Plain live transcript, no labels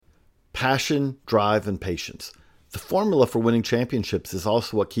Passion, drive, and patience. The formula for winning championships is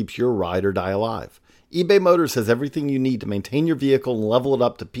also what keeps your ride or die alive. eBay Motors has everything you need to maintain your vehicle and level it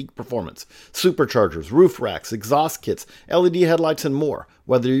up to peak performance. Superchargers, roof racks, exhaust kits, LED headlights, and more.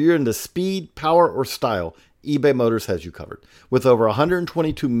 Whether you're into speed, power, or style, eBay Motors has you covered. With over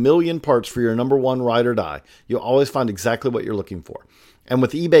 122 million parts for your number one ride or die, you'll always find exactly what you're looking for. And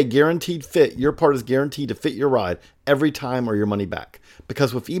with eBay Guaranteed Fit, your part is guaranteed to fit your ride every time or your money back.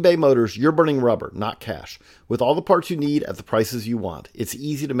 Because with eBay Motors, you're burning rubber, not cash. With all the parts you need at the prices you want, it's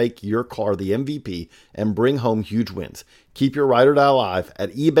easy to make your car the MVP and bring home huge wins. Keep your ride or die alive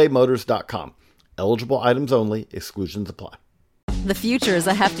at ebaymotors.com. Eligible items only. Exclusions apply. The future is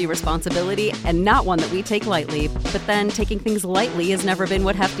a hefty responsibility and not one that we take lightly, but then taking things lightly has never been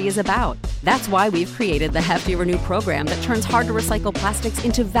what Hefty is about. That's why we've created the Hefty Renew program that turns hard-to-recycle plastics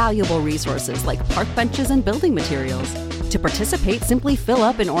into valuable resources like park benches and building materials. To participate, simply fill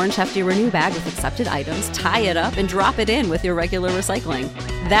up an orange Hefty Renew bag with accepted items, tie it up, and drop it in with your regular recycling.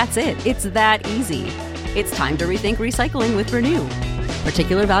 That's it. It's that easy. It's time to rethink recycling with Renew.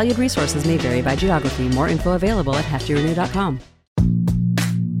 Particular valued resources may vary by geography. More info available at heftyrenew.com.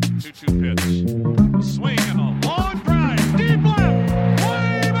 2-2 pitch. A swing and a long drive. Deep left.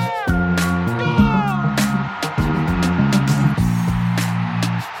 Way back. Gone!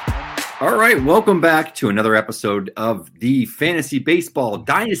 All right. Welcome back to another episode of the Fantasy Baseball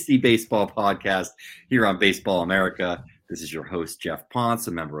Dynasty Baseball podcast here on Baseball America. This is your host, Jeff Ponce,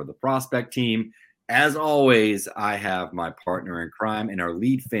 a member of the Prospect team. As always, I have my partner in crime and our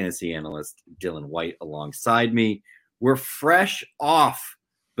lead fantasy analyst, Dylan White, alongside me. We're fresh off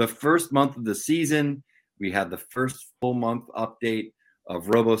the first month of the season. We had the first full month update of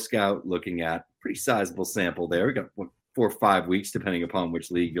Roboscout, looking at pretty sizable sample there. We got 4 or 5 weeks, depending upon which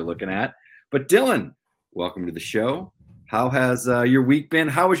league you're looking at. But Dylan, welcome to the show. How has your week been?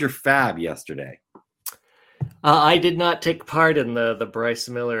 How was your fab yesterday? I did not take part in the Bryce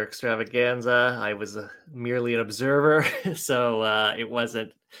Miller extravaganza. I was merely an observer, so it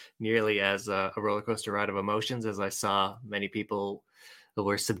wasn't nearly as a roller coaster ride of emotions as I saw many people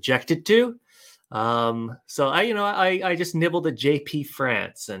were subjected to. So I just nibbled at JP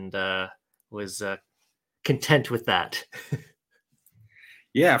France and was content with that.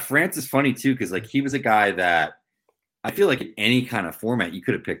 Yeah, France is funny too, because like he was a guy that I feel like in any kind of format you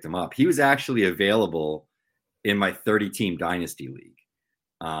could have picked him up. He was actually available in my 30-team dynasty league,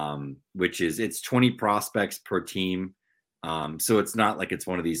 which is it's 20 prospects per team. So it's not like it's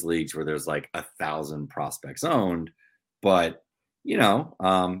one of these leagues where there's like 1,000 prospects owned, but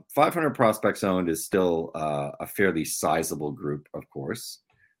 500 prospects owned is still a fairly sizable group, of course.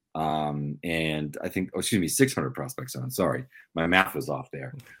 And I think, 600 prospects owned. Sorry, my math was off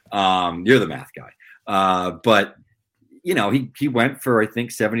there. You're the math guy. But he went for, I think,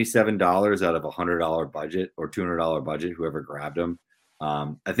 $77 out of $100 budget or $200 budget, whoever grabbed him.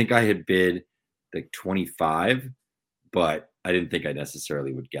 I think I had bid like 25, but I didn't think I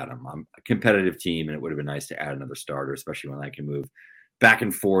necessarily would get him. I'm a competitive team, and it would have been nice to add another starter, especially when I can move back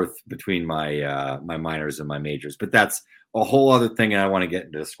and forth between my my minors and my majors. But that's a whole other thing, and I want to get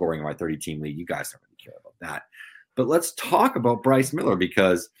into the scoring of my 30-team league. You guys don't really care about that. But let's talk about Bryce Miller,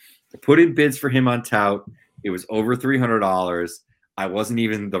 because I put in bids for him on Tout. It was over $300. I wasn't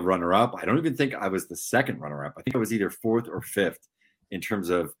even the runner-up. I don't even think I was the second runner-up. I think I was either fourth or fifth in terms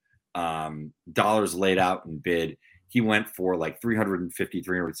of dollars laid out in bid. He went for like $350,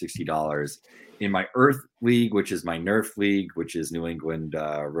 $360. In my Earth League, which is my Nerf League, which is New England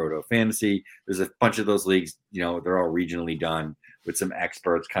Roto Fantasy, there's a bunch of those leagues, they're all regionally done with some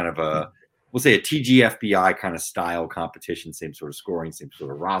experts, kind of we'll say a TGFBI kind of style competition, same sort of scoring, same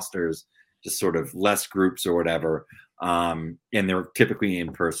sort of rosters, just sort of less groups or whatever. And they're typically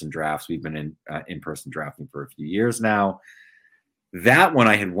in-person drafts. We've been in-person drafting for a few years now. That one,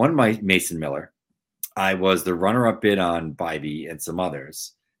 I had won my Mason Miller. I was the runner-up bid on Bybee and some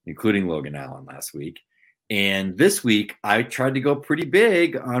others, including Logan Allen last week. And this week, I tried to go pretty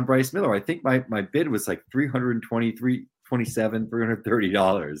big on Bryce Miller. I think my bid was like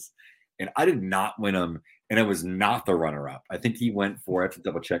 $330. And I did not win him. And it was not the runner-up. I think he went for, I have to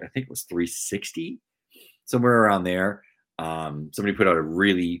double check, I think it was $360, somewhere around there. Somebody put out a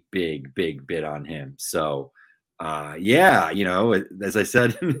really big bid on him. So, as I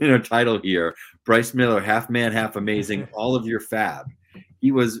said in our title here, Bryce Miller, half man, half amazing, all of your fab.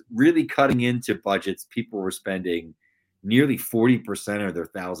 He was really cutting into budgets. People were spending nearly 40% of their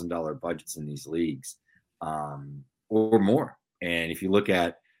 $1,000 budgets in these leagues, or more. And if you look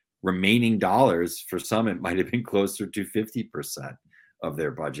at remaining dollars, for some, it might have been closer to 50% of their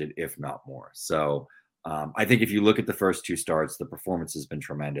budget, if not more. So I think if you look at the first two starts, the performance has been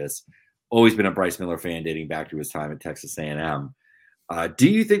tremendous. always been a Bryce Miller fan dating back to his time at Texas A&M. Do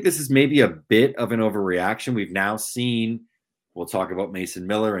you think this is maybe a bit of an overreaction? We've now seen, we'll talk about Mason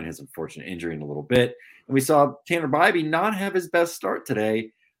Miller and his unfortunate injury in a little bit. And we saw Tanner Bybee not have his best start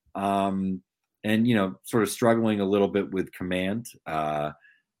today. And, sort of struggling a little bit with command.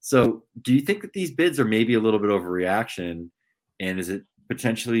 So do you think that these bids are maybe a little bit overreaction? And is it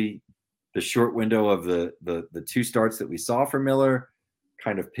potentially the short window of the two starts that we saw for Miller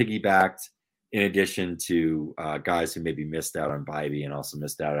kind of piggybacked in addition to guys who maybe missed out on Bybee and also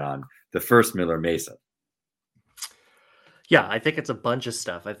missed out on the first Miller Mason? Yeah, I think it's a bunch of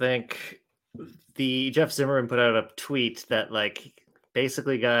stuff. I think the Jeff Zimmerman put out a tweet that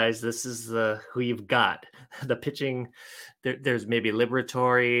basically, guys, this is who you've got. The pitching, there's maybe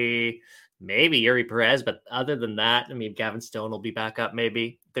Liberatore, maybe Yuri Perez, but other than that, I mean, Gavin Stone will be back up.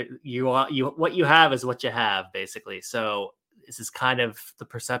 Maybe what you have is what you have, basically. So this is kind of the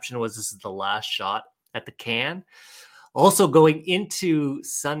perception was this is the last shot at the can. Also, going into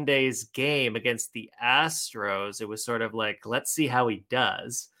Sunday's game against the Astros, it was sort of like, let's see how he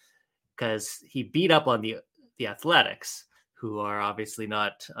does, because he beat up on the Athletics, who are obviously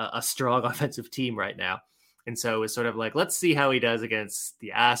not a strong offensive team right now. And so it was sort of like, let's see how he does against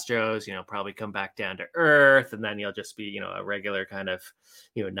the Astros, probably come back down to earth, and then he'll just be, a regular kind of,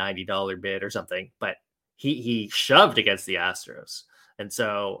 $90 bid or something. But he shoved against the Astros. And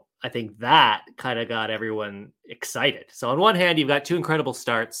so I think that kind of got everyone excited. So on one hand, you've got two incredible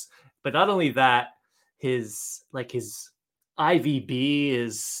starts, but not only that, his IVB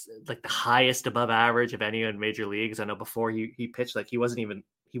is the highest above average of any in major leagues. I know before he pitched, he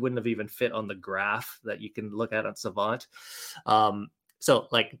wouldn't have even fit on the graph that you can look at on Savant. So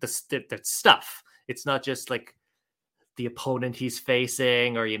the stuff, it's not just the opponent he's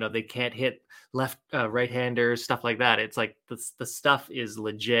facing, or, they can't hit right-handers, stuff like that. It's the stuff is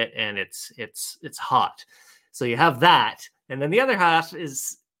legit and it's hot. So you have that. And then the other half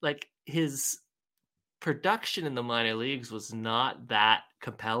is his production in the minor leagues was not that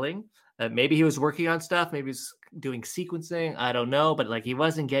compelling. Maybe he was working on stuff. Maybe he's doing sequencing. I don't know. But he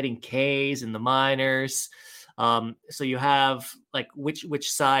wasn't getting Ks in the minors. So you have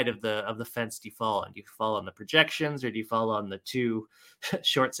which side of the fence do you fall on? Do you fall on the projections, or do you fall on the two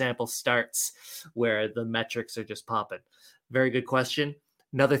short sample starts where the metrics are just popping? Very good question.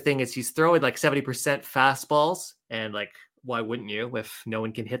 Another thing is he's throwing 70% fastballs, and why wouldn't you if no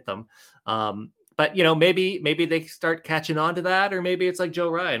one can hit them? But maybe they start catching on to that, or maybe it's like Joe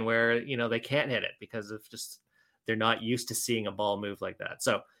Ryan where they can't hit it because of just they're not used to seeing a ball move like that.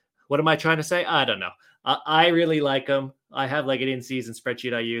 So what am I trying to say? I don't know. I really like him. I have an in-season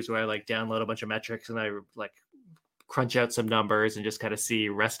spreadsheet I use where I download a bunch of metrics and I crunch out some numbers and just kind of see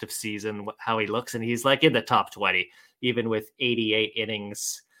rest of season how he looks. And he's in the top 20, even with 88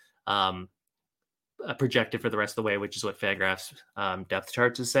 innings projected for the rest of the way, which is what Fangraphs depth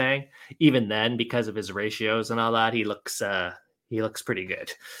charts is saying. Even then, because of his ratios and all that, he looks pretty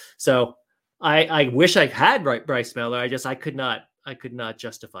good. So I wish I had Bryce Miller. I could not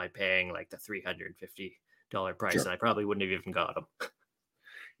justify paying the $350 price. Sure. And I probably wouldn't have even got him.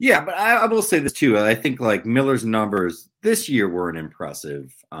 Yeah, but I will say this too. I think Miller's numbers this year weren't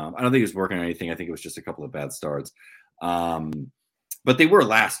impressive. I don't think he was working on anything. I think it was just a couple of bad starts. But they were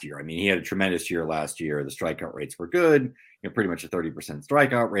last year. I mean, he had a tremendous year last year. The strikeout rates were good. Pretty much a 30%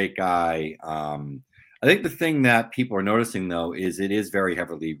 strikeout rate guy. I think the thing that people are noticing, though, is it is very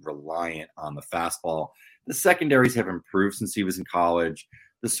heavily reliant on the fastball. The secondaries have improved since he was in college.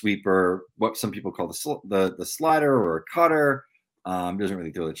 The sweeper, what some people call the slider or a cutter, doesn't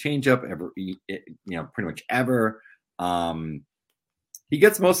really throw the changeup ever. Pretty much ever. He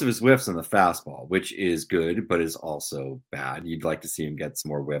gets most of his whiffs on the fastball, which is good, but is also bad. You'd like to see him get some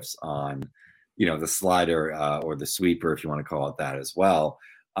more whiffs on, the slider or the sweeper, if you want to call it that as well.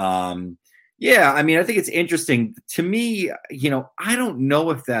 Yeah, I mean, I think it's interesting. To me, I don't know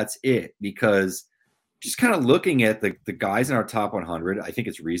if that's it, because just kind of looking at the guys in our top 100, I think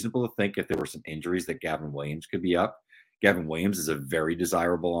it's reasonable to think if there were some injuries that Gavin Williams could be up. Gavin Williams is a very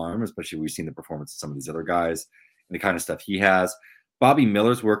desirable arm, especially we've seen the performance of some of these other guys and the kind of stuff he has. Bobby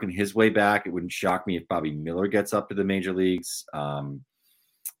Miller's working his way back. It wouldn't shock me if Bobby Miller gets up to the major leagues. I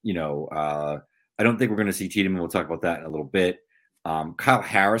don't think we're going to see Tiedemann. We'll talk about that in a little bit. Kyle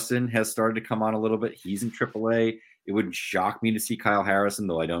Harrison has started to come on a little bit. He's in AAA. It wouldn't shock me to see Kyle Harrison,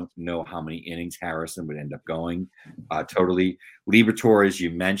 though I don't know how many innings Harrison would end up going totally. Liberatore, as you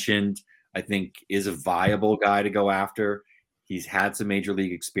mentioned, I think is a viable guy to go after. He's had some major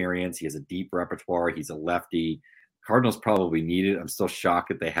league experience. He has a deep repertoire. He's a lefty. Cardinals probably need it. I'm still shocked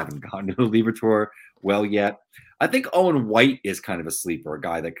that they haven't gotten to the Liberatore well yet. I think Owen White is kind of a sleeper, a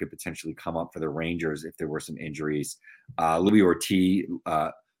guy that could potentially come up for the Rangers if there were some injuries. Louis Ortiz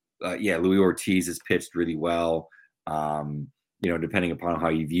has pitched really well. Depending upon how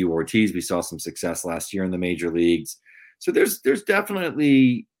you view Ortiz, we saw some success last year in the major leagues. So there's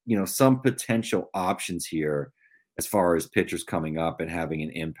definitely, some potential options here as far as pitchers coming up and having an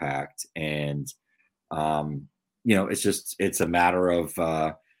impact. And, it's a matter of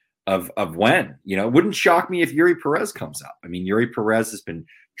when. It wouldn't shock me if Yuri Perez comes up. I mean, Yuri Perez has been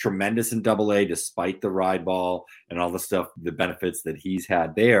tremendous in Double-A despite the ride ball and all the stuff, the benefits that he's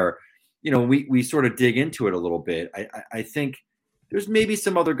had there. We sort of dig into it a little bit. I think there's maybe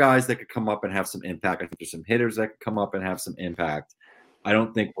some other guys that could come up and have some impact. I think there's some hitters that could come up and have some impact. I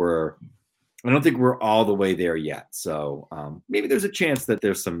don't think we're all the way there yet. So maybe there's a chance that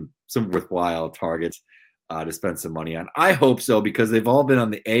there's some worthwhile targets to spend some money on. I hope so, because they've all been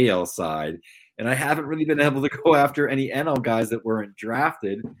on the AL side, and I haven't really been able to go after any NL guys that weren't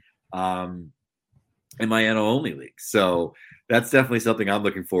drafted in my NL only league. So that's definitely something I'm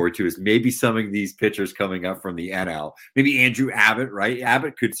looking forward to, is maybe some of these pitchers coming up from the NL. Maybe Andrew Abbott, right?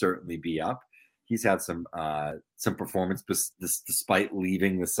 Abbott could certainly be up. He's had some performance despite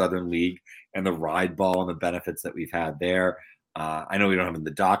leaving the Southern League and the ride ball and the benefits that we've had there. I know we don't have him in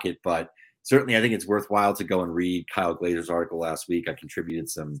the docket, but certainly I think it's worthwhile to go and read Kyle Glazer's article last week. I contributed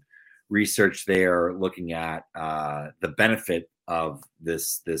some research there looking at the benefit of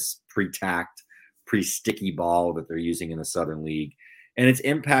this pre-tacked, pre-sticky ball that they're using in the Southern League and its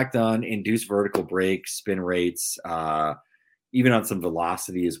impact on induced vertical breaks, spin rates, even on some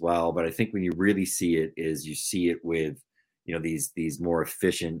velocity as well. But I think when you really see it is you see it with, these more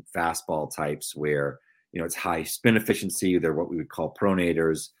efficient fastball types where, it's high spin efficiency. They're what we would call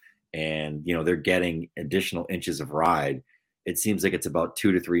pronators, and, they're getting additional inches of ride. It seems like it's about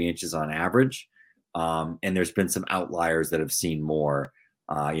 2 to 3 inches on average. And there's been some outliers that have seen more.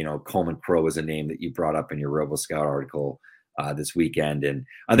 Coleman Crow is a name that you brought up in your Roboscout article this weekend. And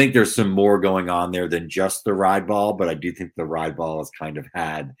I think there's some more going on there than just the ride ball, but I do think the ride ball has kind of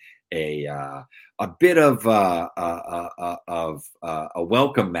had a bit of a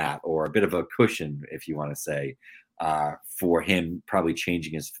welcome mat, or a bit of a cushion, if you want to say, for him probably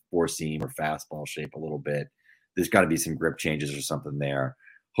changing his four seam or fastball shape a little bit. There's got to be some grip changes or something there,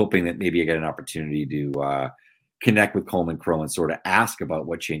 hoping that maybe I get an opportunity to connect with Coleman Crow and sort of ask about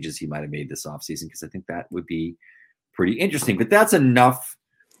what changes he might have made this offseason, because I think that would be pretty interesting. But that's enough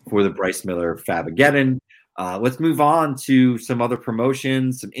for the Bryce Miller Fabageddon. Let's move on to some other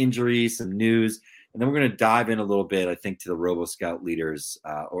promotions, some injuries, some news, and then we're going to dive in a little bit, I think, to the Roboscout leaders,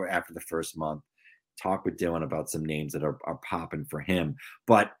 or after the first month, talk with Dylan about some names that are popping for him.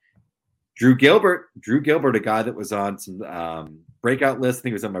 But Drew Gilbert, a guy that was on some breakout list. I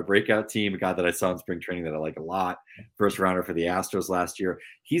think he was on my breakout team, a guy that I saw in spring training that I like a lot. First rounder for the Astros last year.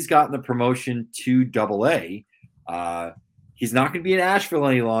 He's gotten the promotion to Double-A. He's not going to be in Asheville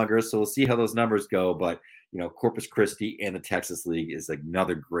any longer, so we'll see how those numbers go. But, Corpus Christi and the Texas League is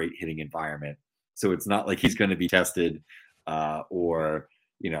another great hitting environment. So it's not like he's going to be tested or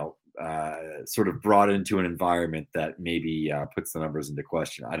sort of brought into an environment that maybe puts the numbers into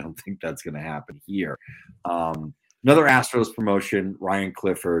question. I don't think that's going to happen here. Another Astros promotion, Ryan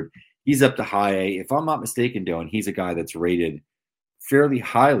Clifford. He's up to high A. If I'm not mistaken, Dylan, he's a guy that's rated fairly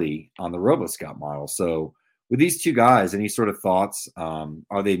highly on the Roboscout model. So with these two guys, any sort of thoughts?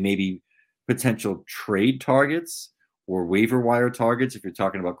 Are they maybe potential trade targets or waiver wire targets? If you're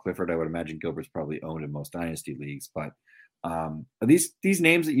talking about Clifford, I would imagine Gilbert's probably owned in most dynasty leagues. But are these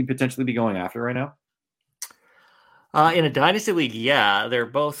names that you potentially be going after right now? In a dynasty league, yeah, they're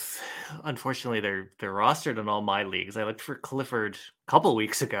both. Unfortunately, they're rostered in all my leagues. I looked for Clifford a couple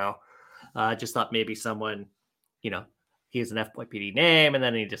weeks ago. Just thought maybe someone, he's an FYPD name, and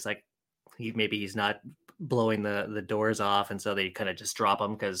then he's not blowing the doors off, and so they kind of just drop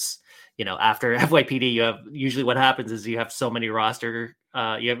him because after FYPD, you have usually what happens is you have so many roster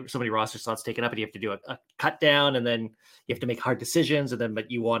slots taken up, and you have to do a cut down, and then you have to make hard decisions, and then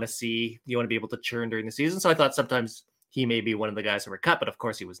but you want to be able to churn during the season. So I thought sometimes he may be one of the guys that were cut, but of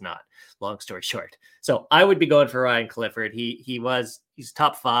course he was not. Long story short, so I would be going for Ryan Clifford. He's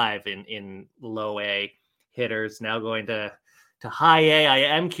top 5 in low A hitters, now going to high A. I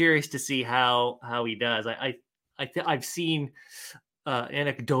am curious to see how he does. I've seen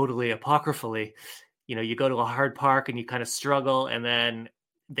anecdotally, apocryphally, you go to a hard park and you kind of struggle, and then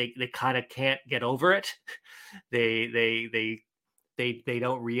they kind of can't get over it. They they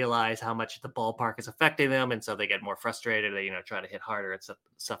don't realize how much the ballpark is affecting them, and so they get more frustrated. They try to hit harder and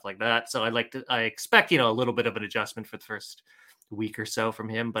stuff like that. So I expect a little bit of an adjustment for the first week or so from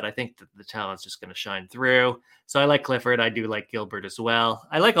him, but I think that the talent's just going to shine through. So I like Clifford. I do like Gilbert as well.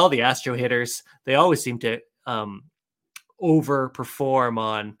 I like all the Astro hitters. They always seem to overperform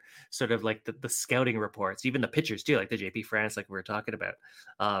on sort of like the scouting reports, even the pitchers too, like the JP France, like we were talking about.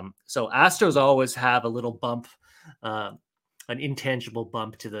 So Astros always have a little bump, an intangible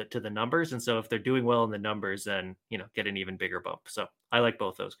bump to the numbers. And so if they're doing well in the numbers, then, get an even bigger bump. So I like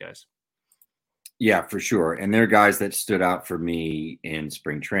both those guys. Yeah, for sure. And they're guys that stood out for me in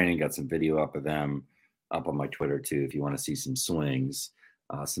spring training. Got some video up of them up on my Twitter too, if you want to see some swings,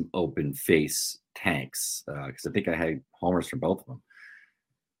 some open face tanks, because I think I had homers from both of them.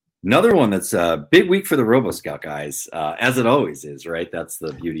 Another one that's a big week for the Roboscout guys, as it always is, right? That's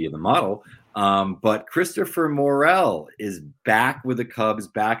the beauty of the model. But Christopher Morel is back with the Cubs,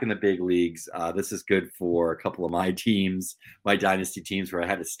 back in the big leagues. This is good for a couple of my teams, my dynasty teams, where I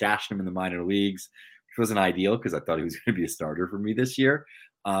had to stash him in the minor leagues, which wasn't ideal because I thought he was going to be a starter for me this year.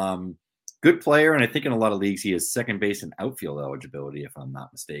 Good player, and I think in a lot of leagues he has second base and outfield eligibility, if I'm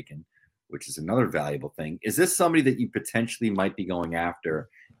not mistaken, which is another valuable thing. Is this somebody that you potentially might be going after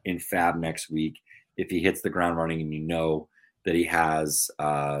in Fab next week if he hits the ground running and that he has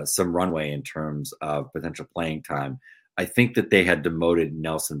some runway in terms of potential playing time? I think that they had demoted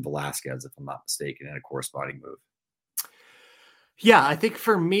Nelson Velasquez, if I'm not mistaken, in a corresponding move. Yeah, I think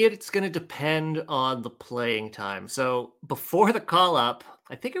for me, it's going to depend on the playing time. So before the call up,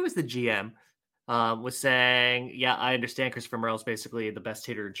 I think it was the GM was saying, yeah, I understand Christopher Morel's basically the best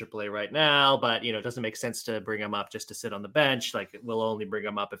hitter in AAA right now, but, it doesn't make sense to bring him up just to sit on the bench. Like, we'll only bring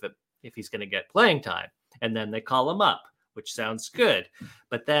him up if he's going to get playing time. And then they call him up, which sounds good.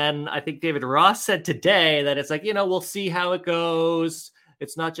 But then I think David Ross said today that it's like, we'll see how it goes.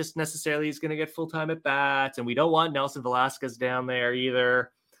 It's not just necessarily he's going to get full-time at bats, and we don't want Nelson Velasquez down there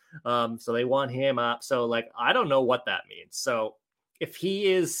either. So they want him up. So I don't know what that means. So if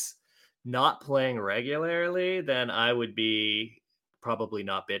he is not playing regularly, then I would be probably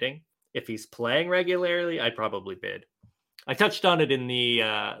not bidding. If he's playing regularly, I'd probably bid. I touched on it in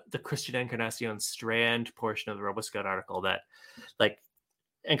the Christian Encarnacion Strand portion of the Roboscout article that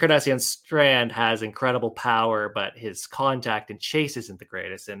Encarnacion Strand has incredible power, but his contact and chase isn't the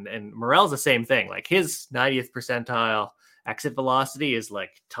greatest. And Morel's the same thing. Like, his 90th percentile exit velocity is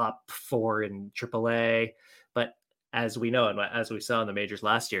top 4 in AAA. But as we know, and as we saw in the majors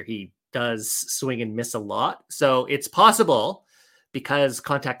last year, he does swing and miss a lot. So it's possible, because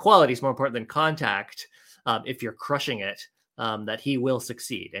contact quality is more important than contact, if you're crushing it, that he will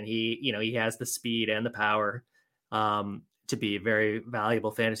succeed. And he has the speed and the power to be a very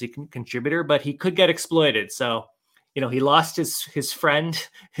valuable fantasy contributor, but he could get exploited. So, he lost his friend,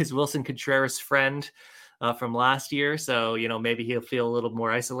 his Wilson Contreras friend from last year. So, maybe he'll feel a little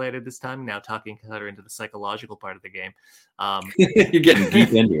more isolated this time. Now talking Cutter into the psychological part of the game. You're getting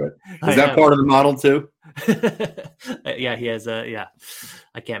deep into it. Is that part of the model too? Yeah, he has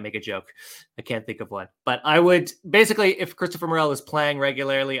I can't make a joke. I can't think of one. But I would basically, if Christopher Morel is playing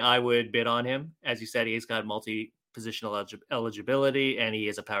regularly, I would bid on him. As you said, he's got multi-positional eligibility, and he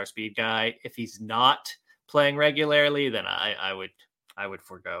is a power speed guy. If he's not playing regularly, then I would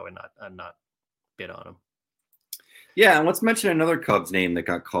forego and not bid on him. Yeah, and let's mention another Cubs name that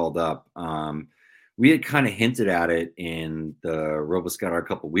got called up. We had kind of hinted at it in the Roboscout a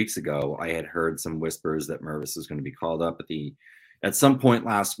couple of weeks ago. I had heard some whispers that Mervis was going to be called up at some point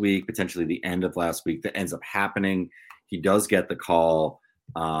last week, potentially the end of last week. That ends up happening. He does get the call.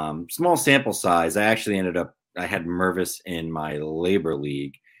 Small sample size. I had Mervis in my labor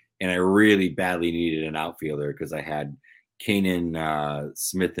league, and I really badly needed an outfielder because I had Kanan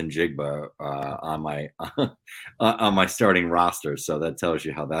Smith and Jigba on my starting roster. So that tells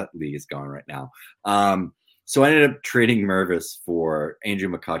you how that league is going right now. So I ended up trading Mervis for Andrew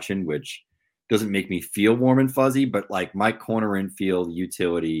McCutchen, which doesn't make me feel warm and fuzzy, but my corner infield,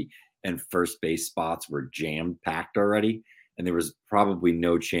 utility, and first base spots were jam packed already. And there was probably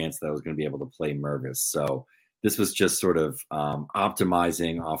no chance that I was going to be able to play Mervis. So this was just sort of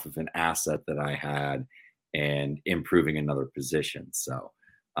optimizing off of an asset that I had and improving another position. So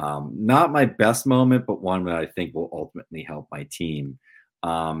not my best moment, but one that I think will ultimately help my team.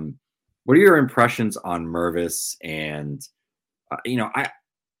 What are your impressions on Mervis? And,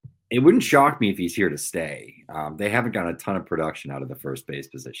 it wouldn't shock me if he's here to stay. They haven't gotten a ton of production out of the first base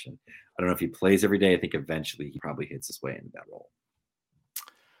position. I don't know if he plays every day. I think eventually he probably hits his way into that role.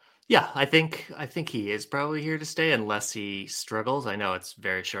 Yeah, I think he is probably here to stay unless he struggles. I know it's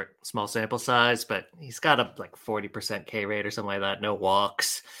very short, small sample size, but he's got a like 40% K rate or something like that, no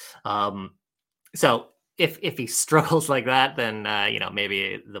walks. So if he struggles like that, then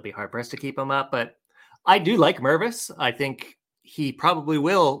maybe they'll be hard pressed to keep him up. But I do like Mervis. I think he probably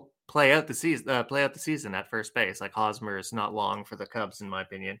will play out the season. At first base. Like Hosmer is not long for the Cubs, in my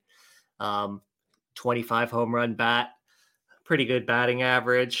opinion. 25 home run bat, pretty good batting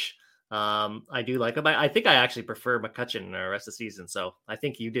average. I do like him. I think I actually prefer McCutcheon the rest of the season. So I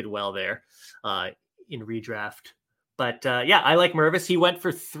think you did well there in redraft. But I like Mervis. He went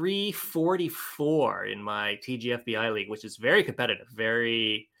for 344 in my TGFBI league, which is very competitive.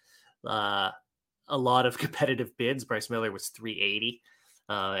 A lot of competitive bids. Bryce Miller was 380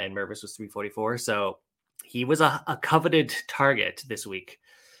 and Mervis was 344. So he was a coveted target this week.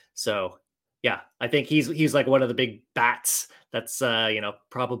 So yeah, I think he's like one of the big bats that's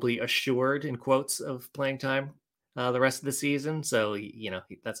probably assured in quotes of playing time the rest of the season. So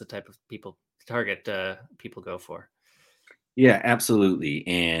that's the type of target people go for. Yeah, absolutely.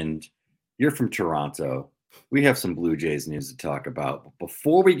 And you're from Toronto. We have some Blue Jays news to talk about. But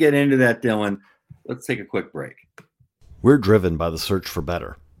before we get into that, Dylan, let's take a quick break. We're driven by the search for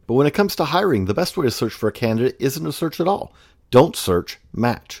better. But when it comes to hiring, the best way to search for a candidate isn't to search at all. Don't search,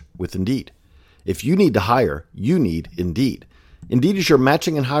 match with Indeed. If you need to hire, you need Indeed. Indeed is your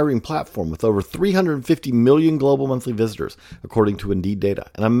matching and hiring platform with over 350 million global monthly visitors, according to Indeed data,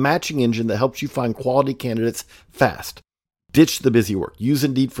 and a matching engine that helps you find quality candidates fast. Ditch the busy work. Use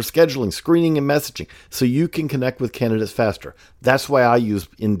Indeed for scheduling, screening, and messaging so you can connect with candidates faster. That's why I use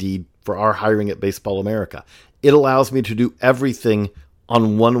Indeed for our hiring at Baseball America. It allows me to do everything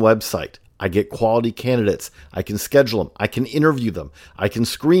on one website. I get quality candidates. I can schedule them. I can interview them. I can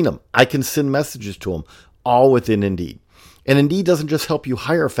screen them. I can send messages to them, all within Indeed. And Indeed doesn't just help you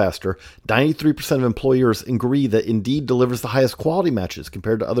hire faster. 93% of employers agree that Indeed delivers the highest quality matches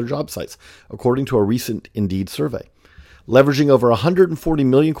compared to other job sites, according to a recent Indeed survey. Leveraging over 140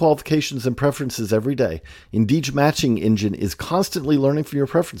 million qualifications and preferences every day, Indeed's matching engine is constantly learning from your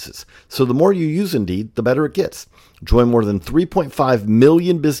preferences. So the more you use Indeed, the better it gets. Join more than 3.5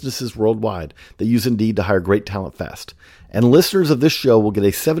 million businesses worldwide that use Indeed to hire great talent fast. And listeners of this show will get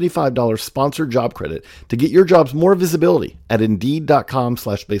a $75 sponsored job credit to get your jobs more visibility at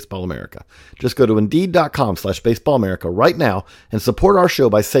Indeed.com/BaseballAmerica. Just go to Indeed.com/BaseballAmerica right now and support our show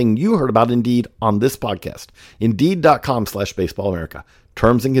by saying you heard about Indeed on this podcast. Indeed.com/BaseballAmerica.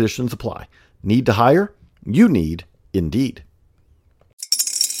 Terms and conditions apply. Need to hire? You need Indeed.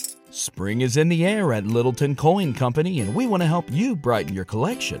 Spring is in the air at Littleton Coin Company, and we want to help you brighten your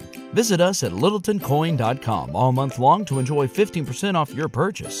collection. Visit us at littletoncoin.com all month long to enjoy 15% off your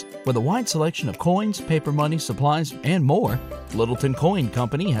purchase. With a wide selection of coins, paper money, supplies, and more, Littleton Coin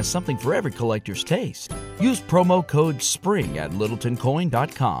Company has something for every collector's taste. Use promo code SPRING at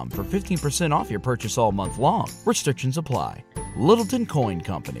littletoncoin.com for 15% off your purchase all month long. Restrictions apply. Littleton Coin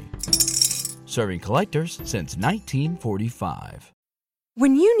Company. Serving collectors since 1945.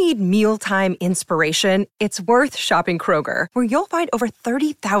 When you need mealtime inspiration, it's worth shopping Kroger, where you'll find over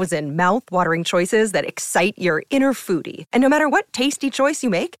 30,000 mouth-watering choices that excite your inner foodie. And no matter what tasty choice you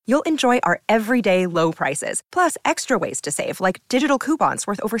make, you'll enjoy our everyday low prices, plus extra ways to save, like digital coupons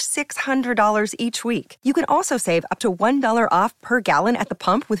worth over $600 each week. You can also save up to $1 off per gallon at the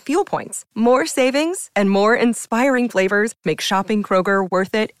pump with fuel points. More savings and more inspiring flavors make shopping Kroger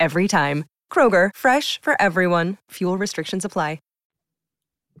worth it every time. Kroger, fresh for everyone. Fuel restrictions apply.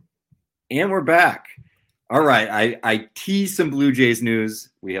 And we're back. All right. I teased some Blue Jays news.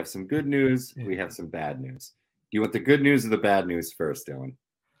 We have some good news. We have some bad news. Do you want the good news or the bad news first, Dylan?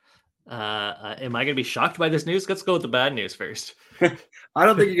 Am I going to be shocked by this news? Let's go with the bad news first. I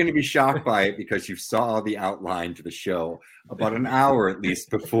don't think you're going to be shocked by it because you saw the outline to the show about an hour at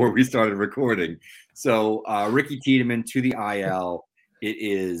least before we started recording. So Ricky Tiedemann to the IL. It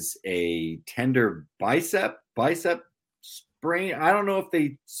is a tender bicep sprain. I don't know if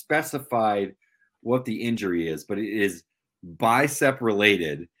they specified what the injury is, but it is bicep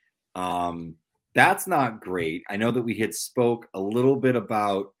related. That's not great. I know that we had spoke a little bit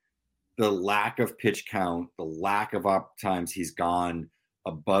about the lack of pitch count, the lack of times he's gone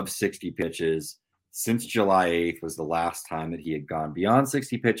above 60 pitches. Since July 8th was the last time that he had gone beyond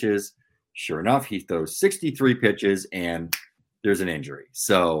 60 pitches. Sure enough, he throws 63 pitches and there's an injury.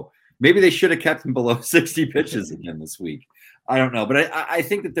 So maybe they should have kept him below 60 pitches again this week. I don't know, but I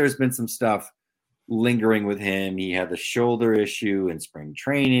think that there's been some stuff lingering with him. He had the shoulder issue in spring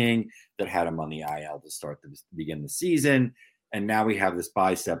training that had him on the IL to begin the season. And now we have this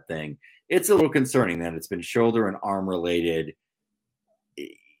bicep thing. It's a little concerning that it's been shoulder and arm related.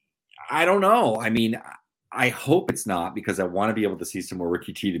 I don't know. I mean, I hope it's not, because I want to be able to see some more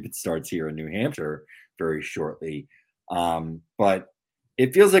Ricky Tiedemann starts here in New Hampshire very shortly. But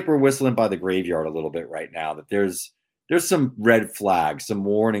it feels like we're whistling by the graveyard a little bit right now, that there's some red flags, some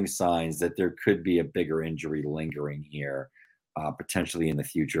warning signs that there could be a bigger injury lingering here, potentially in the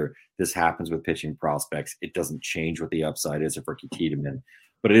future. This happens with pitching prospects. It doesn't change what the upside is of Ricky Tiedemann,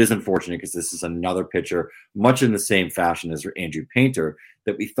 but it is unfortunate because this is another pitcher, much in the same fashion as Andrew Painter,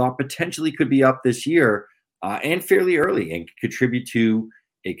 that we thought potentially could be up this year and fairly early and contribute to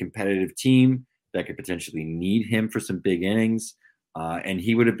a competitive team that could potentially need him for some big innings. And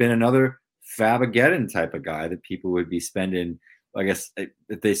he would have been another Fabageddon type of guy that people would be spending. I guess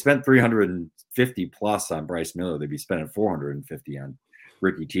if they spent 350 plus on Bryce Miller, they'd be spending 450 on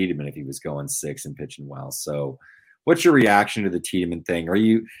Ricky Tiedemann if he was going 6 and pitching well. So what's your reaction to the Tiedemann thing?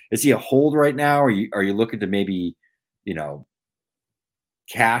 Is he a hold right now? Are you looking to maybe,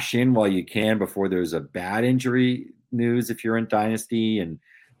 cash in while you can before there's a bad injury news if you're in Dynasty, and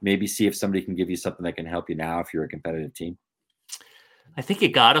maybe see if somebody can give you something that can help you now if you're a competitive team? I think you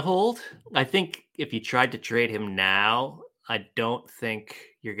got to hold. I think if you tried to trade him now, I don't think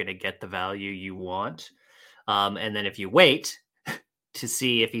you're going to get the value you want. And then if you wait to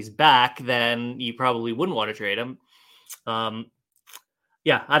see if he's back, then you probably wouldn't want to trade him.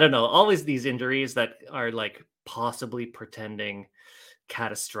 Yeah, I don't know. Always these injuries that are like possibly pretending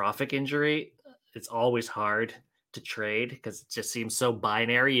catastrophic injury. It's always hard to trade because it just seems so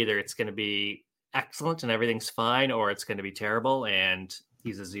binary. Either it's going to be excellent and everything's fine, or it's going to be terrible and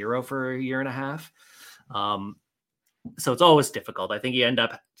he's a 0 for a year and a half. So it's always difficult. I think you end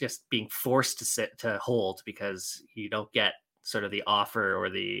up just being forced to hold because you don't get sort of the offer or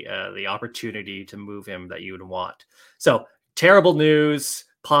the opportunity to move him that you would want. So terrible news,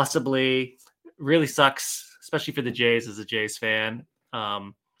 possibly. Really sucks, especially for the Jays as a Jays fan.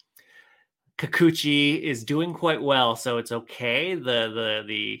 Kikuchi is doing quite well, so it's okay.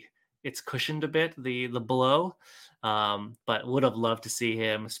 It's cushioned a bit, the blow, but would have loved to see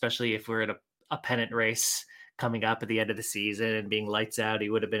him, especially if we're in a pennant race coming up at the end of the season and being lights out. He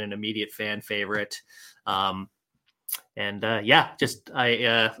would have been an immediate fan favorite. Thoughts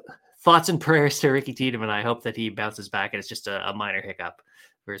and prayers to Ricky Tiedemann. I hope that he bounces back and it's just a minor hiccup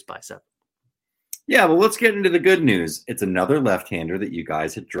for his bicep. Yeah, well, let's get into the good news. It's another left-hander that you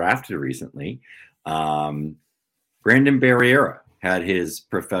guys had drafted recently. Brandon Barriera had his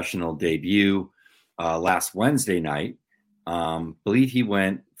professional debut last Wednesday night. Believe he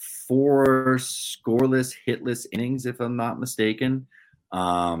went 4 scoreless, hitless innings, if I'm not mistaken.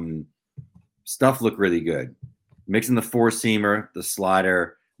 Stuff looked really good. Mixing the 4-seamer, the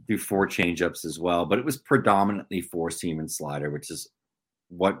slider, threw 4 changeups as well. But it was predominantly 4-seam and slider, which is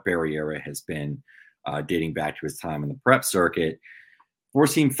what Barriera has been dating back to his time in the prep circuit.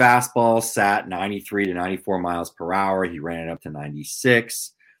 4-seam fastball sat 93 to 94 miles per hour. He ran it up to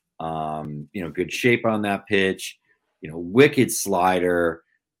 96. Good shape on that pitch. Wicked slider,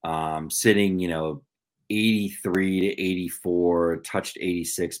 sitting, 83 to 84, touched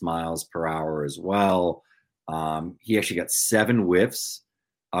 86 miles per hour as well. He actually got 7 whiffs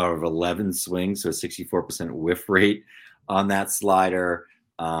out of 11 swings, so a 64% whiff rate on that slider.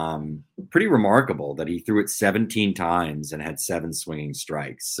 Pretty remarkable that he threw it 17 times and had 7 swinging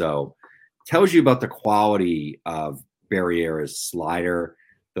strikes. So tells you about the quality of Barriera's slider.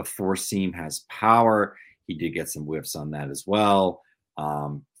 The 4-seam has power. He did get some whiffs on that as well.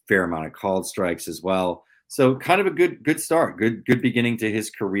 Fair amount of called strikes as well. So kind of a good start, good beginning to his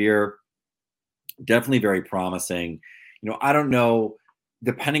career. Definitely very promising. I don't know,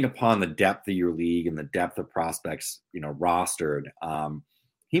 depending upon the depth of your league and the depth of prospects, rostered,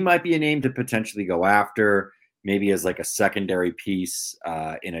 he might be a name to potentially go after, maybe as like a secondary piece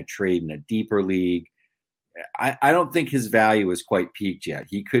in a trade in a deeper league. I don't think his value is quite peaked yet.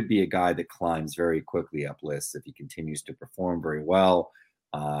 He could be a guy that climbs very quickly up lists if he continues to perform very well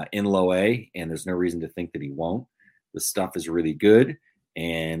in low A, and there's no reason to think that he won't. The stuff is really good,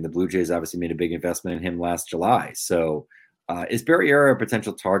 and the Blue Jays obviously made a big investment in him last July. So is Barriera a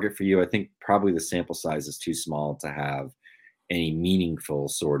potential target for you? I think probably the sample size is too small to have any meaningful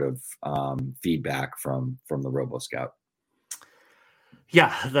sort of feedback from the Roboscout.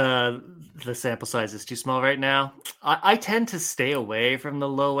 Yeah, the sample size is too small right now. I tend to stay away from the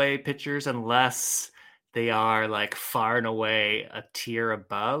low A pitchers unless they are like far and away a tier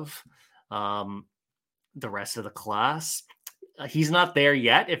above the rest of the class. He's not there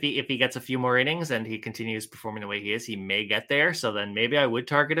yet. If he gets a few more innings and he continues performing the way he is, he may get there. So then maybe I would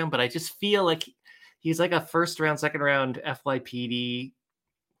target him. But I just feel like he's like a first round, second round FYPD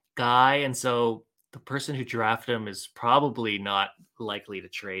guy. And so the person who drafted him is probably not likely to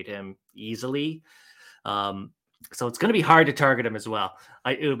trade him easily. So it's going to be hard to target him as well.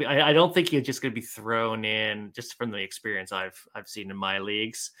 I don't think he's just going to be thrown in, just from the experience I've seen in my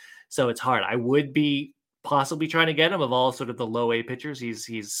leagues. So it's hard. I would be possibly trying to get him of all sort of the low A pitchers.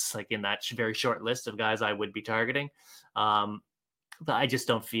 He's like in that very short list of guys I would be targeting. But I just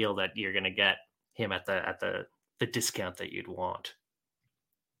don't feel that you're going to get him at the discount that you'd want.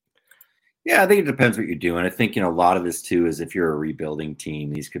 Yeah, I think it depends what you're doing. I think, a lot of this too is if you're a rebuilding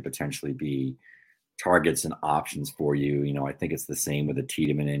team, these could potentially be targets and options for you. I think it's the same with a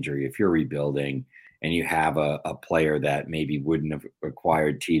Tiedemann injury. If you're rebuilding and you have a player that maybe wouldn't have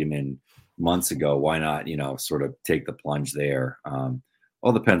acquired Tiedemann months ago, why not, sort of take the plunge there?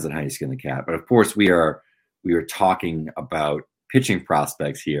 All depends on how you skin the cat. But of course, we are talking about pitching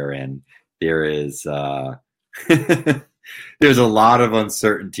prospects here, and there is there's a lot of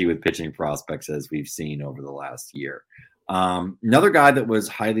uncertainty with pitching prospects, as we've seen over the last year. Another guy that was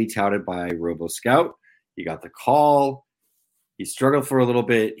highly touted by Roboscout, he got the call. He struggled for a little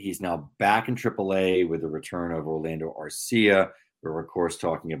bit. He's now back in AAA with the return of Orlando Arcia. We're, of course,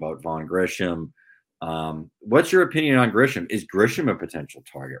 talking about Vaughn Grisham. What's your opinion on Grisham? Is Grisham a potential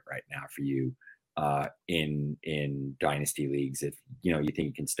target right now for you in dynasty leagues? If you think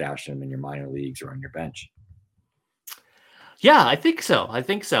you can stash him in your minor leagues or on your bench? Yeah, I think so.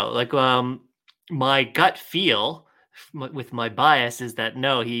 Like, my gut feel with my bias is that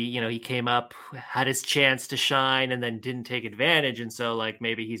no, he came up, had his chance to shine, and then didn't take advantage, and so like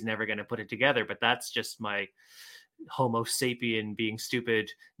maybe he's never going to put it together. But that's just my Homo sapien being stupid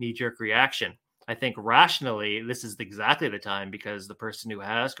knee-jerk reaction. I think rationally, this is exactly the time, because the person who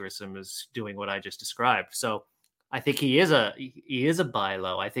has Grisham is doing what I just described. So I think he is a buy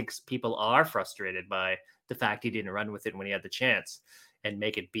low. I think people are frustrated by the fact he didn't run with it when he had the chance and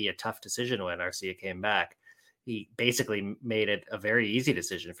make it be a tough decision when Arcia came back. He basically made it a very easy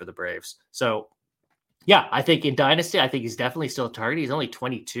decision for the Braves. So yeah, I think in Dynasty, I think he's definitely still a target. He's only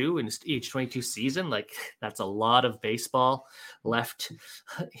 22 in his age 22 season. Like, that's a lot of baseball left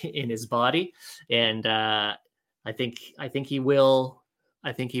in his body. And I think he will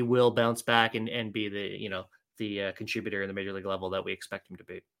bounce back and be the contributor in the major league level that we expect him to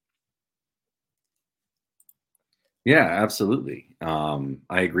be. Yeah, absolutely.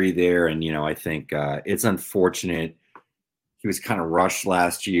 I agree there. And, I think it's unfortunate. He was kind of rushed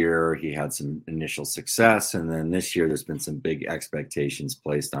last year. He had some initial success. And then this year, there's been some big expectations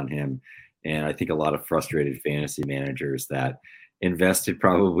placed on him. And I think a lot of frustrated fantasy managers that invested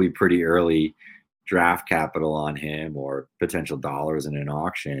probably pretty early draft capital on him or potential dollars in an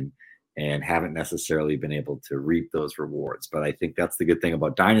auction and haven't necessarily been able to reap those rewards. But I think that's the good thing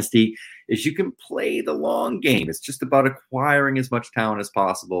about Dynasty is you can play the long game. It's just about acquiring as much talent as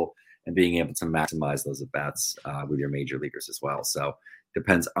possible and being able to maximize those at-bats with your major leaguers as well. So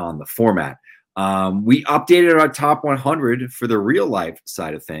depends on the format. We updated our top 100 for the real life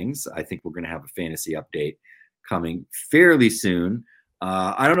side of things. I think we're going to have a fantasy update coming fairly soon.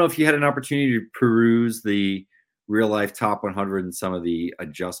 I don't know if you had an opportunity to peruse the real life top 100 and some of the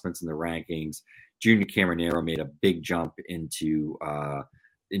adjustments in the rankings. Junior Caminero made a big jump into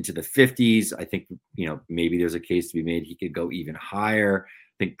the 50s. I think, maybe there's a case to be made he could go even higher.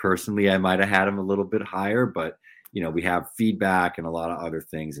 I think personally I might have had him a little bit higher, but we have feedback and a lot of other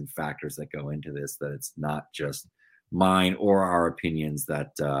things and factors that go into this, that it's not just mine or our opinions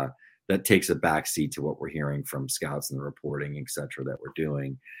that takes a backseat to what we're hearing from scouts and the reporting, et cetera, that we're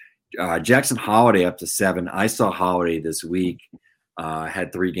doing. Jackson Holiday up to 7. I saw Holiday this week,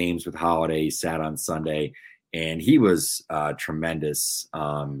 had 3 games with Holiday. He sat on Sunday, and he was tremendous.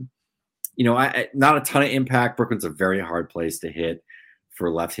 Not a ton of impact. Brooklyn's a very hard place to hit for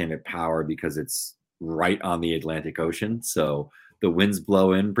left-handed power because it's right on the Atlantic Ocean. So the winds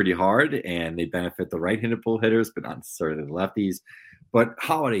blow in pretty hard, and they benefit the right-handed pull hitters, but not necessarily the lefties. But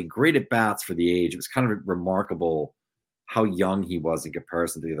Holiday, great at bats for the age. It was kind of remarkable how young he was in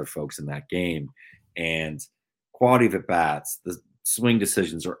comparison to the other folks in that game. And quality of at bats, the swing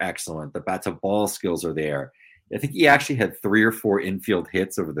decisions are excellent. The bat to ball skills are there. I think he actually had 3 or 4 infield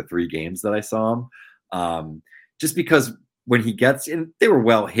hits over the 3 games that I saw him. Just because when he gets in, they were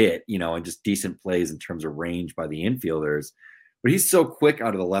well hit, and just decent plays in terms of range by the infielders. But he's so quick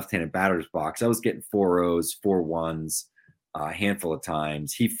out of the left-handed batter's box. I was getting 4-0s, 4-1s a handful of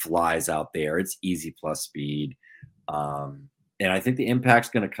times. He flies out there. It's easy plus speed. And I think the impact's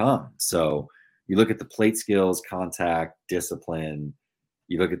going to come. So you look at the plate skills, contact, discipline,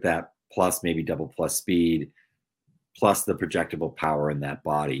 you look at that plus maybe double plus speed, plus the projectable power in that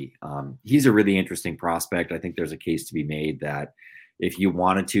body. He's a really interesting prospect. I think there's a case to be made that if you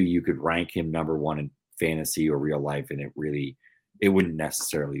wanted to, you could rank him number one in fantasy or real life, and it wouldn't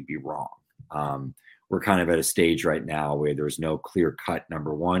necessarily be wrong. We're kind of at a stage right now where there's no clear cut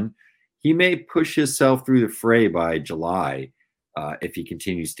number one. He may push himself through the fray by July if he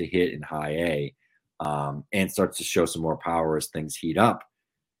continues to hit in high A and starts to show some more power as things heat up.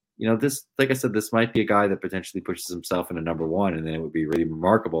 This, like I said, this might be a guy that potentially pushes himself into number one, and then it would be really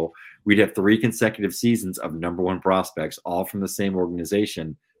remarkable. We'd have 3 consecutive seasons of number one prospects, all from the same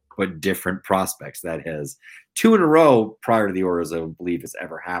organization, but different prospects. That has 2 in a row prior to the Orioles, I don't believe has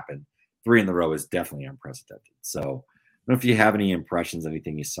ever happened. 3 in a row is definitely unprecedented. So I don't know if you have any impressions,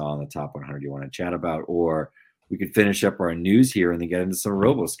 anything you saw in the top 100 you want to chat about, or we could finish up our news here and then get into some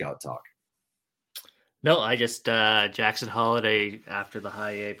Roboscout talk. No, I just Jackson Holiday after the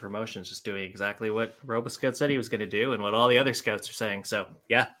high A promotions, just doing exactly what Roboscout said he was going to do and what all the other scouts are saying. So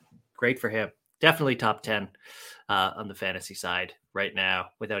yeah, great for him. Definitely top 10 on the fantasy side right now,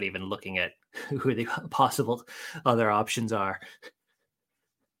 without even looking at who the possible other options are.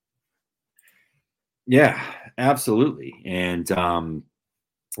 Yeah, absolutely. And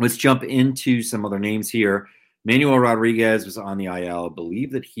let's jump into some other names here. Manuel Rodriguez was on the IL. I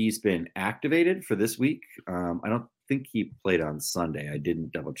believe that he's been activated for this week. I don't think he played on Sunday. I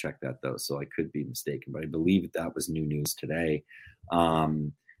didn't double check that though, so I could be mistaken, but I believe that was new news today.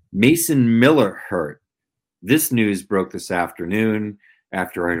 Mason Miller hurt. This news broke this afternoon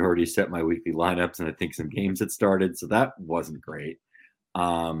after I'd already set my weekly lineups and I think some games had started, so that wasn't great.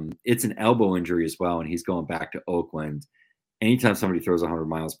 It's an elbow injury as well, and he's going back to Oakland. Anytime somebody throws 100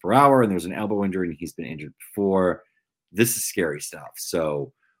 miles per hour and there's an elbow injury and he's been injured before, this is scary stuff.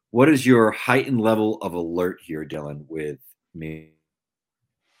 So what is your heightened level of alert here, Dylan, with me?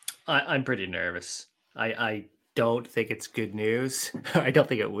 I'm pretty nervous. I don't think it's good news. I don't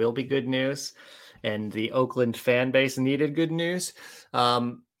think it will be good news. And the Oakland fan base needed good news.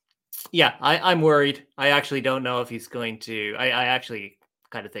 Yeah, I'm worried. I actually don't know if he's going to. I actually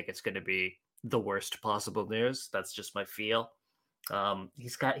kind of think it's going to be the worst possible news. That's just my feel.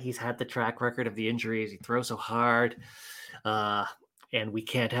 He's had the track record of the injuries. He throws so hard, and we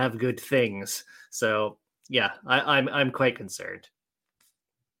can't have good things. So yeah, I'm quite concerned.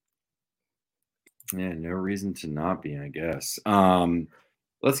 Yeah, no reason to not be, I guess.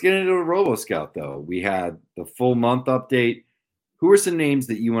 Let's get into a Roboscout though. We had the full month update. Who are some names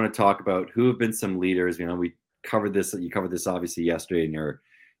that you want to talk about? Who have been some leaders? We covered this. You covered this obviously yesterday in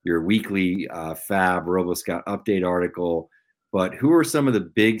your weekly Fab Roboscout update article. But who are some of the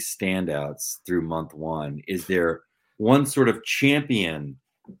big standouts through month one? Is there one sort of champion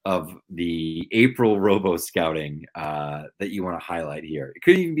of the April Roboscouting that you want to highlight here? It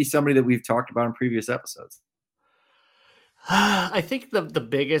could even be somebody that we've talked about in previous episodes. I think the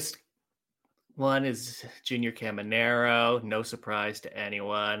biggest one is Junior Caminero. No surprise to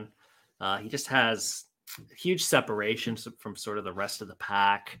anyone. He just has huge separation from sort of the rest of the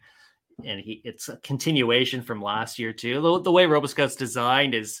pack. And it's a continuation from last year too. The way Roboscout's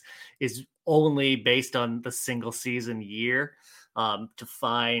designed is only based on the single season year to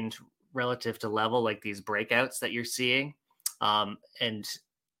find relative to level, like these breakouts that you're seeing. And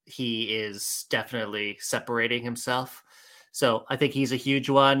he is definitely separating himself. So I think he's a huge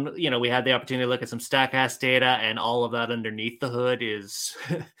one. We had the opportunity to look at some StatCast data, and all of that underneath the hood is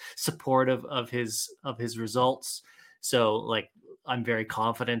supportive of his results. So I'm very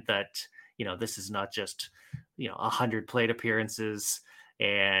confident that, this is not just, 100 plate appearances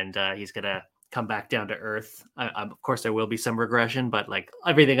and he's going to come back down to earth. Of course, there will be some regression, but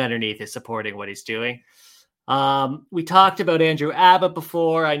everything underneath is supporting what he's doing. We talked about Andrew Abbott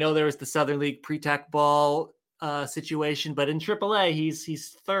before. I know there was the Southern League pre-tack ball situation, but in AAA, he's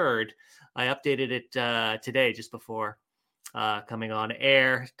third. I updated it today just before coming on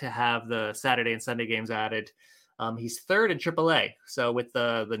air to have the Saturday and Sunday games added. He's third in AAA. So with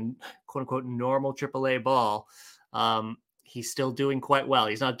the quote unquote normal AAA ball, he's still doing quite well.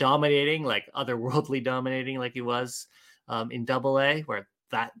 He's not dominating, otherworldly dominating like he was in AA, where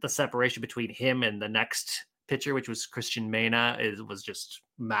the separation between him and the next pitcher, which was Christian Mena, was just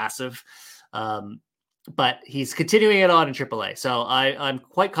massive. But he's continuing it on in AAA. So I'm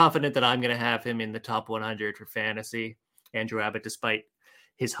quite confident that I'm going to have him in the top 100 for fantasy. Andrew Abbott, despite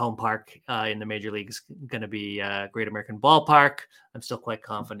his home park in the major leagues going to be Great American Ballpark, I'm still quite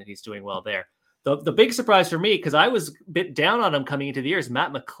confident he's doing well there. The big surprise for me, because I was a bit down on him coming into the year, is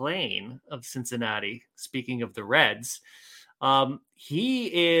Matt McLain of Cincinnati. Speaking of the Reds, he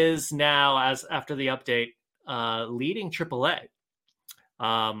is now, after the update, leading AAA.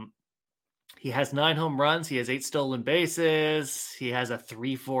 He has 9 home runs. He has 8 stolen bases. He has a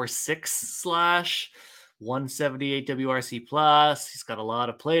 3.46 slash, 178 WRC plus. He's got a lot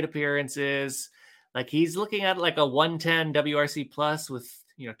of plate appearances. Like he's looking at like a 110 WRC plus with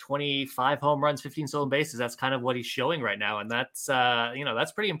 25 home runs, 15 stolen bases. That's kind of what he's showing right now, and that's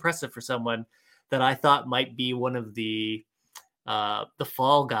that's pretty impressive for someone that I thought might be one of the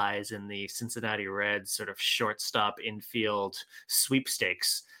fall guys in the Cincinnati Reds sort of shortstop infield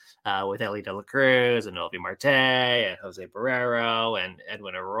sweepstakes with Ellie De La Cruz and Novi Marte and Jose Barrero and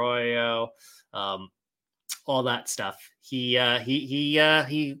Edwin Arroyo, all that stuff. He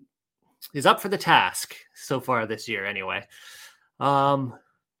is up for the task so far this year anyway. I'm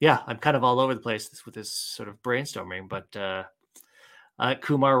kind of all over the place with this sort of brainstorming, but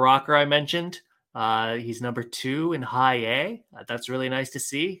Kumar Rocker I mentioned. He's number 2 in high A. That's really nice to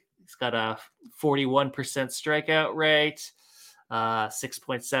see. He's got a 41% strikeout rate,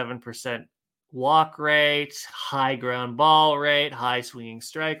 6.7% walk rate, high ground ball rate, high swinging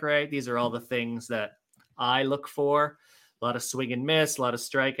strike rate. These are all the things that I look for. A lot of swing and miss, a lot of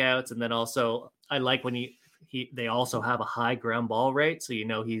strikeouts. And then also I like when they also have a high ground ball rate. So,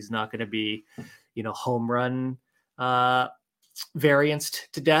 he's not going to be, home run varianced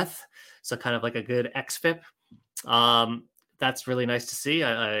to death. So kind of like a good XFIP. That's really nice to see.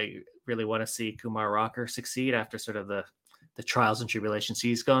 I really want to see Kumar Rocker succeed after sort of the trials and tribulations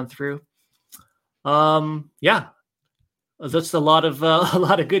he's gone through. That's a lot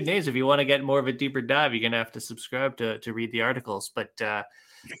of good names. If you want to get more of a deeper dive, you're going to have to subscribe to read the articles. But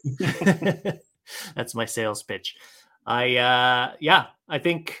that's my sales pitch. I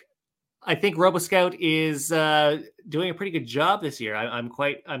think Roboscout is doing a pretty good job this year. I'm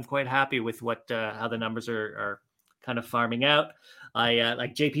quite happy with how the numbers are kind of farming out. I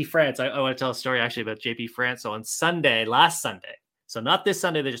like JP France. I want to tell a story actually about JP France. So on last Sunday, so not this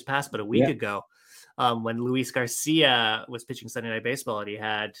Sunday that just passed, but a week ago, when Luis Garcia was pitching Sunday Night Baseball and he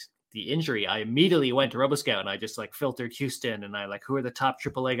had the injury, I immediately went to Roboscout and I just filtered Houston and I who are the top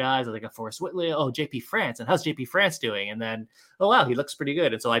AAA guys? I got Forrest Whitley. Oh, JP France. And how's JP France doing? And then, oh, wow, he looks pretty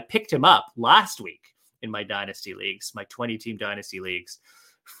good. And so I picked him up last week in my dynasty leagues, my 20-team dynasty leagues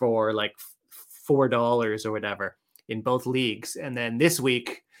for $4 or whatever in both leagues. And then this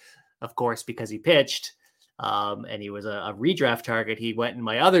week, of course, because he pitched, and he was a redraft target, he went in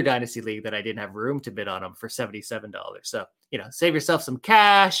my other dynasty league that I didn't have room to bid on him for $77. So, save yourself some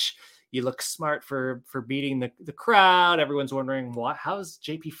cash. You look smart for beating the crowd. Everyone's wondering, how's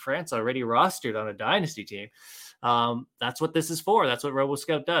JP France already rostered on a dynasty team? That's what this is for. That's what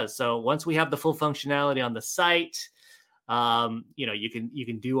Roboscout does. So once we have the full functionality on the site, you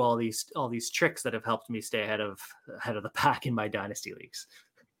can do all these tricks that have helped me stay ahead of the pack in my dynasty leagues.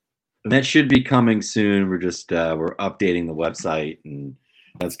 That should be coming soon. We're just we're updating the website, and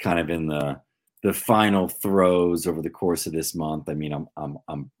that's kind of in the final throes over the course of this month. I mean,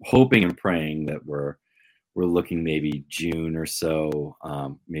 I'm hoping and praying that we're looking maybe June or so,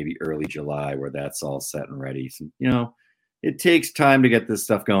 maybe early July, where that's all set and ready. So, it takes time to get this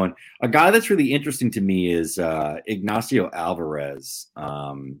stuff going. A guy that's really interesting to me is Ignacio Alvarez,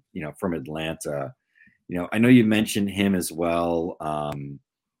 from Atlanta. I know you mentioned him as well.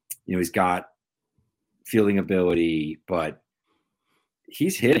 He's got fielding ability, but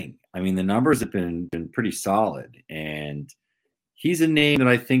he's hitting. I mean, the numbers have been pretty solid, and he's a name that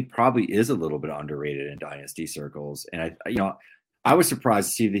I think probably is a little bit underrated in dynasty circles. And I was surprised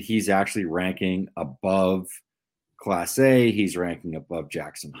to see that he's actually ranking above Class A. He's ranking above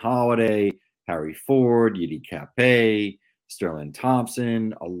Jackson Holiday, Harry Ford, Yidi Capet, Sterling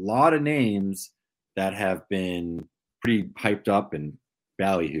Thompson, a lot of names that have been pretty hyped up and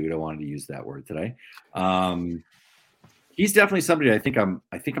ballyhooed. I wanted to use that word today. He's definitely somebody I think I'm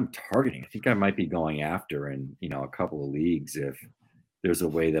targeting. I think I might be going after in a couple of leagues if there's a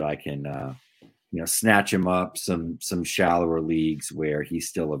way that I can snatch him up some shallower leagues where he's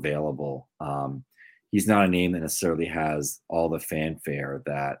still available. He's not a name that necessarily has all the fanfare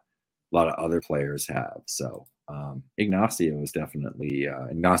that a lot of other players have. So Ignacio is definitely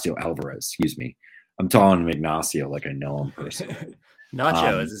Ignacio Alvarez. Excuse me. I'm calling him Ignacio like I know him personally.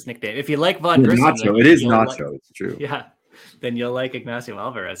 Nacho is his nickname. If you like Von Grissom, Nacho, it is Nacho. It's true. Yeah, then you'll like Ignacio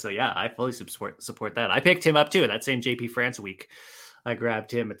Alvarez. So yeah, I fully support that. I picked him up too. That same JP France week, I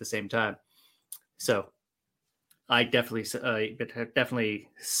grabbed him at the same time. So I definitely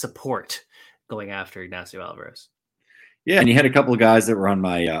support going after Ignacio Alvarez. Yeah, and you had a couple of guys that were on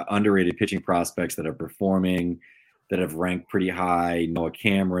my underrated pitching prospects that are performing, that have ranked pretty high. Noah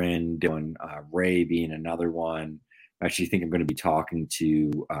Cameron, Dylan Ray being another one. I actually think I'm going to be talking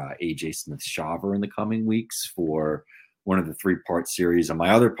to AJ Smith-Shaver in the coming weeks for one of the 3-part series on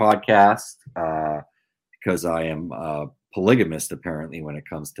my other podcast because I am polygamist apparently when it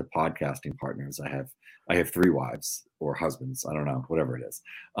comes to podcasting partners. I have 3 wives or husbands. I don't know, whatever it is,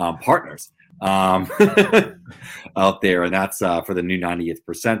 partners out there. And that's for the new 90th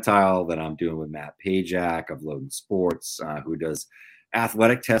percentile that I'm doing with Matt Pajak of Logan Sports, who does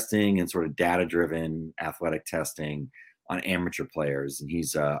athletic testing and sort of data-driven athletic testing on amateur players. And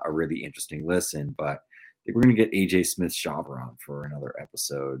he's a really interesting listen, but I think we're going to get AJ Smith-Shaver on for another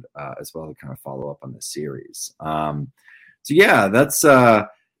episode as well to kind of follow up on this series. So yeah, that's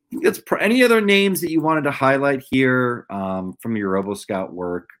any other names that you wanted to highlight here from your Roboscout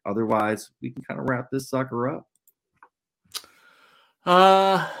work. Otherwise, we can kind of wrap this sucker up.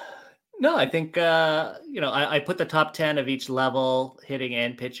 No, I think I put the top 10 of each level, hitting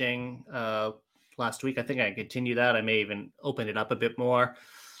and pitching, last week. I think I can continue that. I may even open it up a bit more.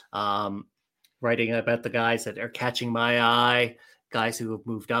 Writing about the guys that are catching my eye, guys who have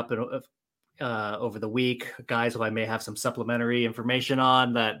moved up over the week, guys who I may have some supplementary information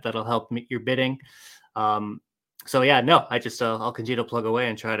on that'll help your bidding. So yeah, no, I'll continue to plug away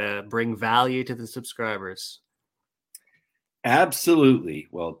and try to bring value to the subscribers. Absolutely.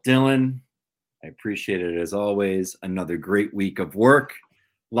 Well, Dylan, I appreciate it as always. Another great week of work.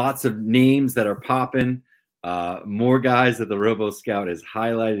 Lots of names that are popping. More guys that the Roboscout has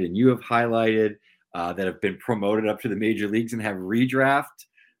highlighted and you have highlighted that have been promoted up to the major leagues and have redraft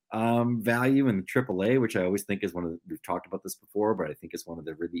value in the AAA, which I always think is we've talked about this before, but I think is one of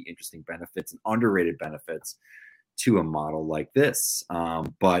the really interesting benefits and underrated benefits to a model like this.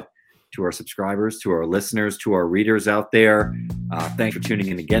 But to our subscribers, to our listeners, to our readers out there, thanks for tuning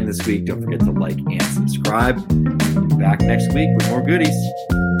in again this week. Don't forget to like and subscribe. We'll be back next week with more goodies.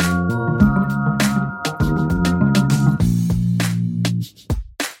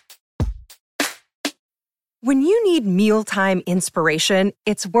 When you need mealtime inspiration,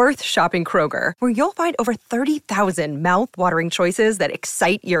 it's worth shopping Kroger, where you'll find over 30,000 mouth-watering choices that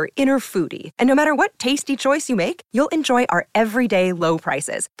excite your inner foodie. And no matter what tasty choice you make, you'll enjoy our everyday low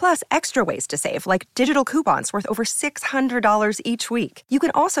prices, plus extra ways to save, like digital coupons worth over $600 each week. You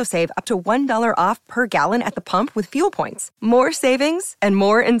can also save up to $1 off per gallon at the pump with fuel points. More savings and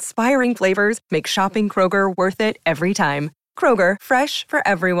more inspiring flavors make shopping Kroger worth it every time. Kroger, fresh for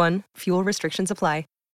everyone. Fuel restrictions apply.